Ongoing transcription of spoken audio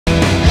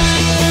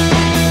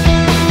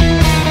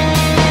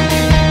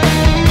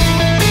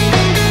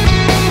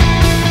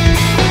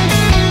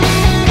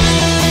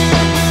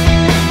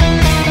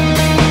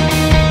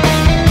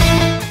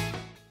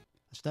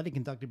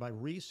conducted by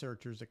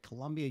researchers at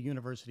Columbia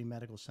University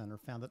Medical Center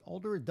found that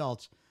older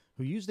adults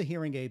who used a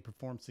hearing aid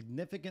performed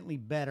significantly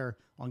better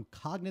on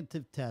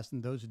cognitive tests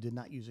than those who did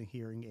not use a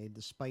hearing aid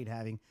despite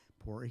having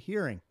poor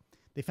hearing.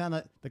 They found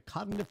that the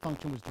cognitive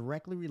function was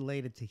directly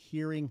related to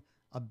hearing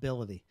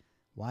ability.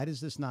 Why does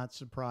this not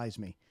surprise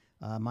me?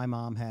 My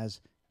mom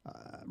has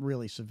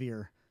really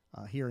severe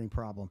hearing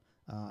problem.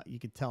 You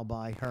could tell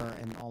by her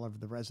and all of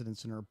the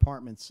residents in her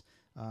apartments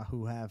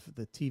who have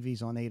the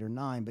TVs on 8 or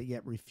 9, but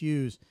yet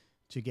refuse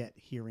to get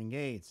hearing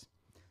aids.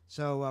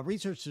 So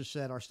researchers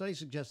said, our study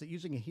suggests that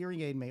using a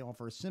hearing aid may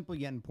offer a simple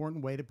yet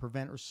important way to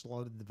prevent or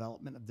slow the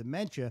development of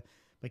dementia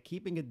by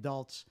keeping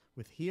adults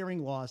with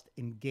hearing loss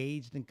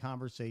engaged in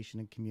conversation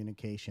and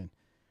communication.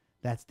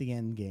 That's the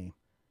end game.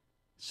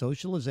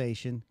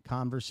 Socialization,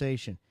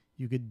 conversation.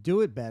 You could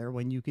do it better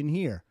when you can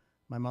hear.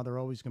 My mother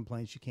always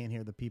complains she can't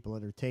hear the people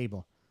at her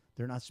table.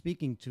 They're not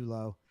speaking too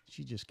low.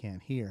 She just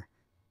can't hear.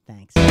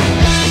 Thanks.